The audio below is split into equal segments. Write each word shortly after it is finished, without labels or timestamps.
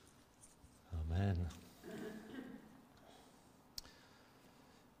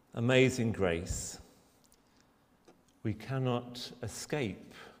Amazing grace. We cannot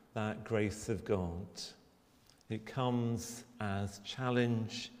escape that grace of God. It comes as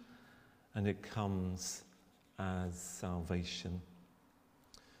challenge and it comes as salvation.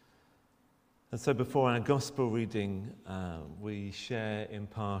 And so before our gospel reading, we share in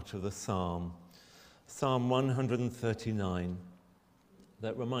part of the psalm, Psalm 139,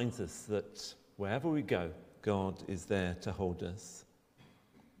 that reminds us that wherever we go, God is there to hold us.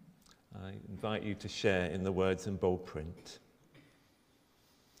 I invite you to share in the words in bold print.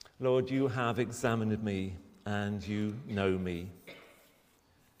 Lord, you have examined me and you know me.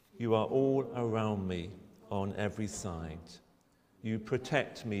 You are all around me on every side. You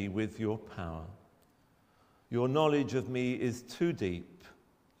protect me with your power. Your knowledge of me is too deep.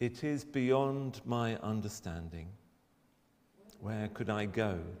 It is beyond my understanding. Where could I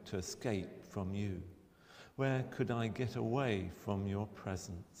go to escape from you? Where could I get away from your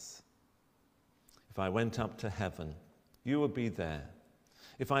presence? If I went up to heaven, you would be there.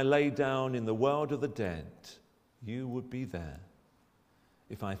 If I lay down in the world of the dead, you would be there.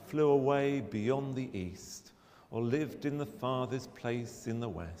 If I flew away beyond the east, or lived in the farthest place in the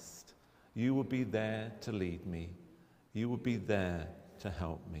west, you would be there to lead me. You would be there to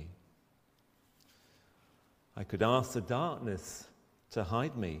help me. I could ask the darkness to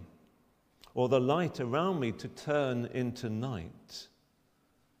hide me, or the light around me to turn into night.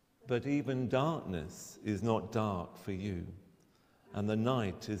 But even darkness is not dark for you, and the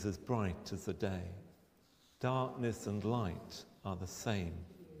night is as bright as the day. Darkness and light are the same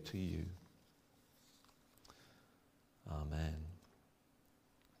to you. Amen.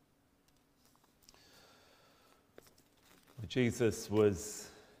 Jesus was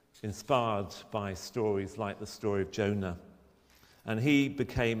inspired by stories like the story of Jonah, and he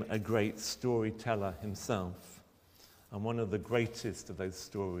became a great storyteller himself. And one of the greatest of those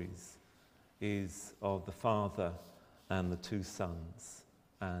stories is of the father and the two sons.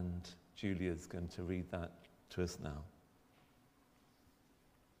 And Julia's going to read that to us now.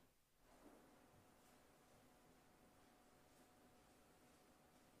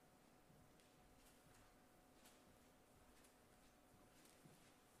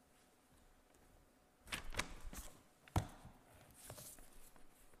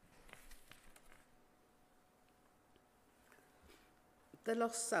 The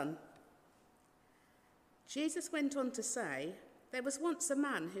lost son. Jesus went on to say, "There was once a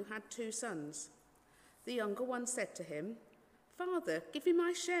man who had two sons. The younger one said to him, 'Father, give me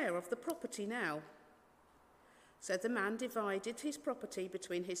my share of the property now.' So the man divided his property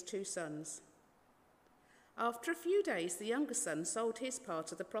between his two sons. After a few days, the younger son sold his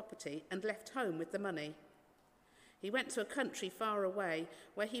part of the property and left home with the money. He went to a country far away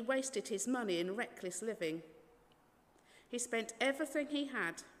where he wasted his money in reckless living. He spent everything he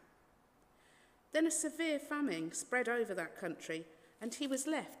had. Then a severe famine spread over that country, and he was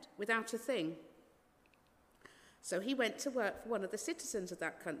left without a thing. So he went to work for one of the citizens of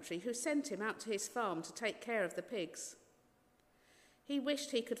that country, who sent him out to his farm to take care of the pigs. He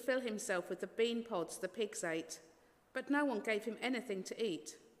wished he could fill himself with the bean pods the pigs ate, but no one gave him anything to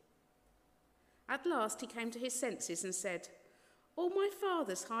eat. At last he came to his senses and said, 'All my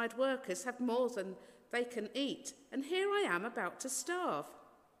father's hired workers have more than they can eat, and here I am about to starve.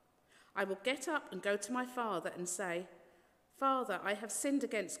 I will get up and go to my father and say, Father, I have sinned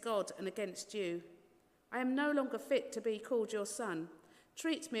against God and against you. I am no longer fit to be called your son.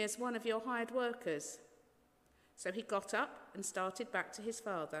 Treat me as one of your hired workers.' So he got up and started back to his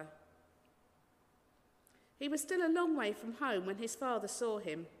father. He was still a long way from home when his father saw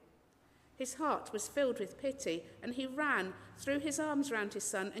him. His heart was filled with pity, and he ran, threw his arms round his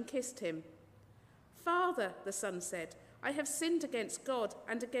son and kissed him. 'Father,' the son said, 'I have sinned against God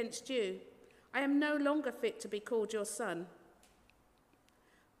and against you. I am no longer fit to be called your son.'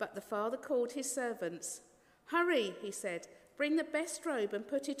 But the father called his servants. 'Hurry,' he said, 'bring the best robe and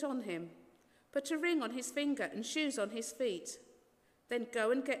put it on him. Put a ring on his finger and shoes on his feet. Then go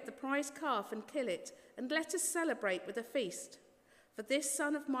and get the prize calf and kill it, and let us celebrate with a feast. For this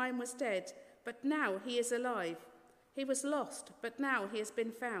son of mine was dead, but now he is alive. He was lost, but now he has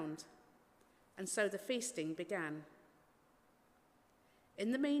been found.' And so the feasting began.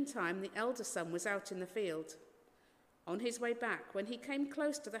 In the meantime, the elder son was out in the field. On his way back, when he came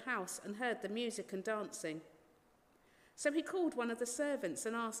close to the house and heard the music and dancing. So he called one of the servants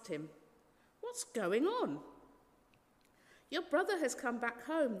and asked him, 'What's going on?' 'Your brother has come back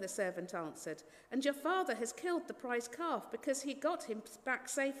home,' the servant answered, 'and your father has killed the prize calf because he got him back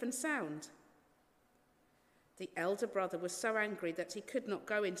safe and sound.' The elder brother was so angry that he could not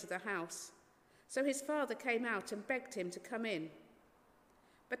go into the house. So his father came out and begged him to come in.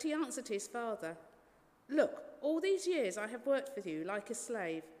 But he answered his father, 'Look, all these years I have worked for you like a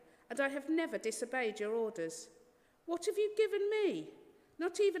slave, and I have never disobeyed your orders. What have you given me?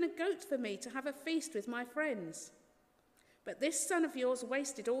 Not even a goat for me to have a feast with my friends.' But this son of yours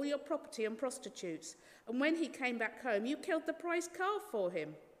wasted all your property on prostitutes, and when he came back home, you killed the prize calf for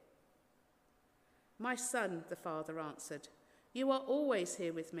him." "My son," the father answered, "you are always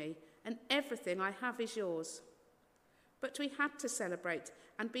here with me, and everything I have is yours. But we had to celebrate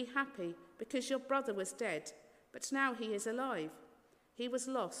and be happy because your brother was dead, but now he is alive. He was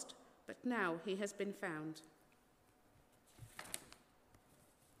lost, but now he has been found."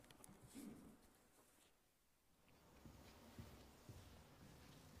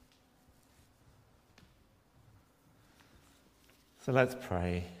 So let's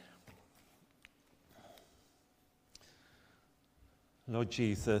pray. Lord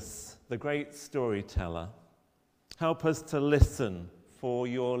Jesus, the great storyteller, help us to listen for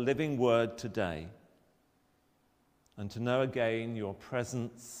your living word today and to know again your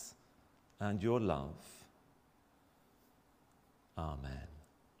presence and your love. Amen.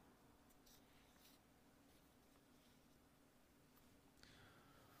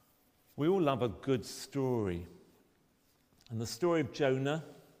 We all love a good story. And the story of Jonah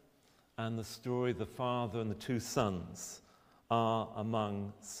and the story of the father and the two sons are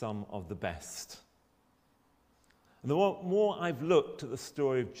among some of the best. And the more I've looked at the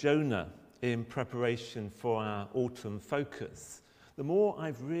story of Jonah in preparation for our autumn focus, the more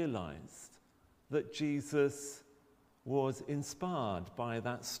I've realized that Jesus was inspired by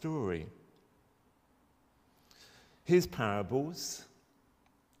that story. His parables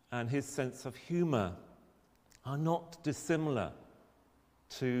and his sense of humor are not dissimilar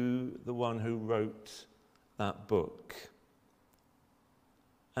to the one who wrote that book.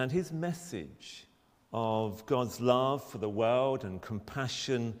 And his message of God's love for the world and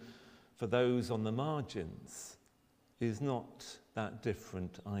compassion for those on the margins is not that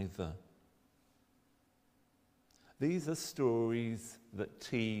different either. These are stories that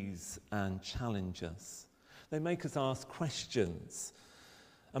tease and challenge us. They make us ask questions,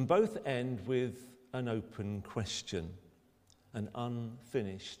 and both end with an open question, an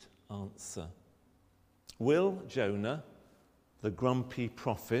unfinished answer. Will Jonah, the grumpy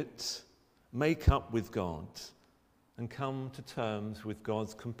prophet, make up with God and come to terms with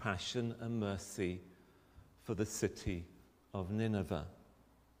God's compassion and mercy for the city of Nineveh?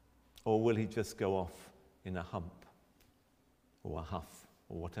 Or will he just go off in a hump or a huff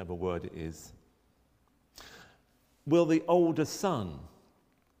or whatever word it is? Will the older son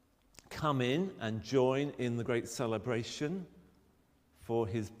come in and join in the great celebration for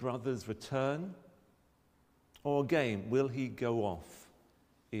his brother's return? Or again, will he go off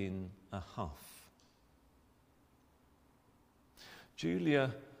in a huff?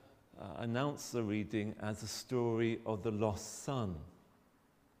 Julia announced the reading as a story of the lost son.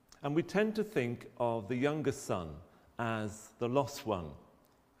 And we tend to think of the younger son as the lost one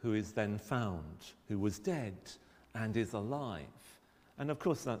who is then found, who was dead and is alive. And of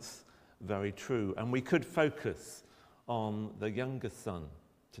course that's very true. And we could focus on the younger son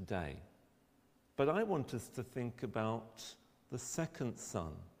today. But I want us to think about the second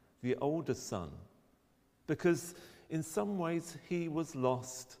son, the older son, because in some ways he was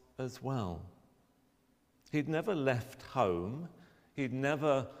lost as well. He'd never left home. He'd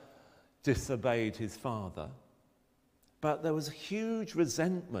never disobeyed his father. But there was a huge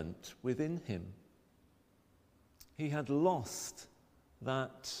resentment within him. He had lost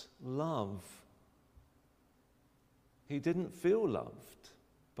that love. He didn't feel loved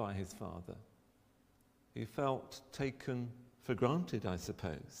by his father. He felt taken for granted, I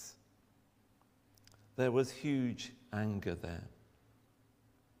suppose. There was huge anger there.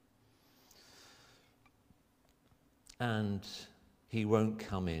 And he won't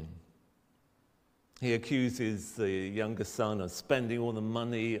come in. He accuses the younger son of spending all the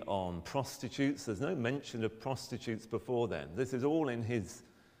money on prostitutes. There's no mention of prostitutes before then. This is all in his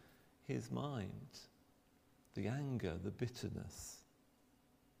mind. The anger, the bitterness.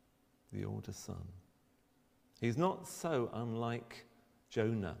 The older son. He's not so unlike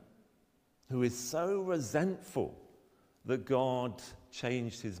Jonah, who is so resentful that God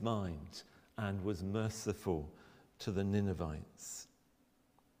changed his mind and was merciful to the Ninevites.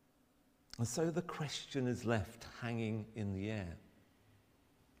 And so the question is left hanging in the air.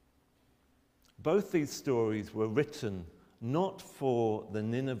 Both these stories were written not for the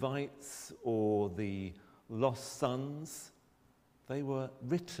Ninevites or the lost sons. They were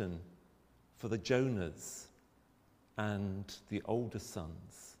written for the Jonahs and the older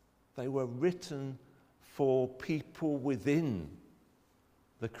sons. They were written for people within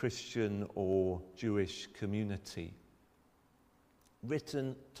the Christian or Jewish community,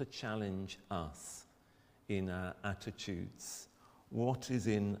 written to challenge us in our attitudes, what is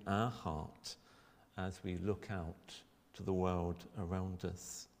in our heart as we look out to the world around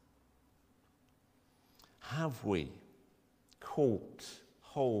us. Have we caught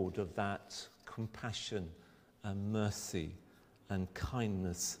hold of that compassion and mercy and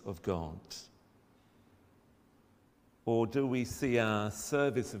kindness of God? Or do we see our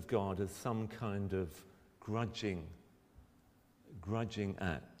service of God as some kind of grudging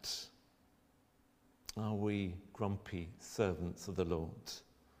act? Are we grumpy servants of the Lord?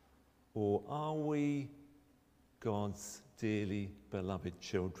 Or are we God's dearly beloved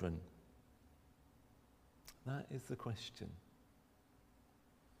children? That is the question.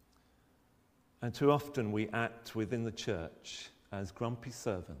 And too often we act within the church as grumpy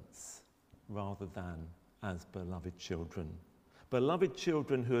servants rather than as beloved children. Beloved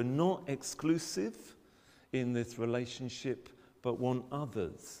children who are not exclusive in this relationship, but want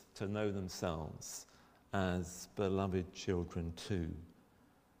others to know themselves as beloved children too,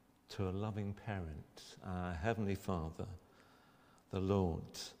 to a loving parent, our Heavenly Father, the Lord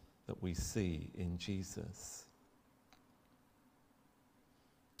that we see in Jesus.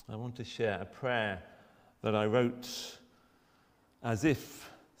 I want to share a prayer that I wrote as if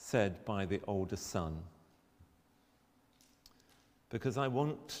said by the older son, because I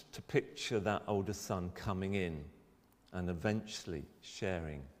want to picture that older son coming in and eventually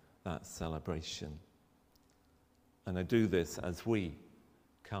sharing that celebration. And I do this as we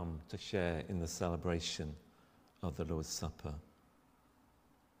come to share in the celebration of the Lord's Supper.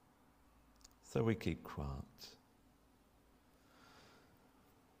 So we keep quiet.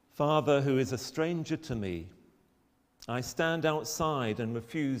 Father, who is a stranger to me, I stand outside and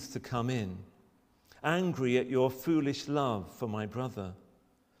refuse to come in, angry at your foolish love for my brother,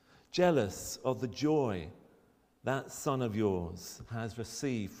 jealous of the joy that son of yours has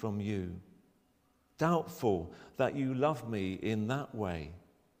received from you, doubtful that you love me in that way,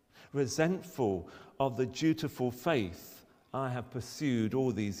 resentful of the dutiful faith I have pursued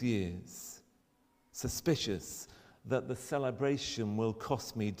all these years, suspicious that the celebration will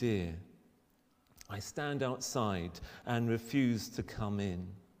cost me dear. I stand outside and refuse to come in.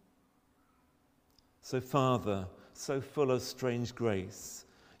 So, Father, so full of strange grace,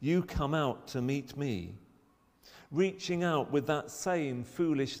 you come out to meet me, reaching out with that same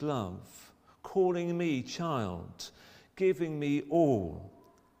foolish love, calling me child, giving me all,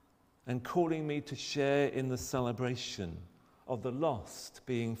 and calling me to share in the celebration of the lost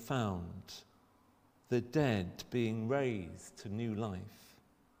being found, the dead being raised to new life.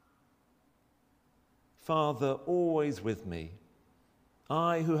 Father, always with me,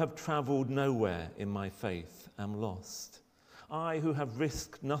 I who have travelled nowhere in my faith am lost. I who have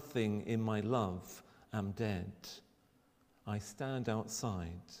risked nothing in my love am dead. I stand outside,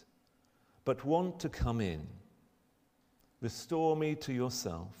 but want to come in. Restore me to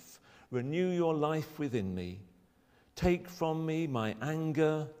yourself. Renew your life within me. Take from me my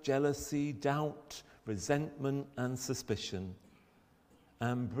anger, jealousy, doubt, resentment, and suspicion,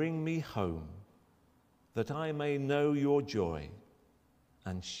 and bring me home, that I may know your joy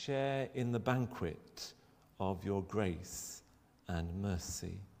and share in the banquet of your grace and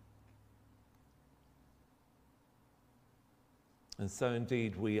mercy. And so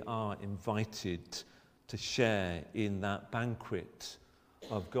indeed we are invited to share in that banquet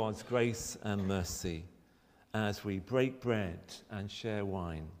of God's grace and mercy as we break bread and share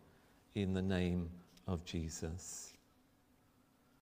wine in the name of Jesus.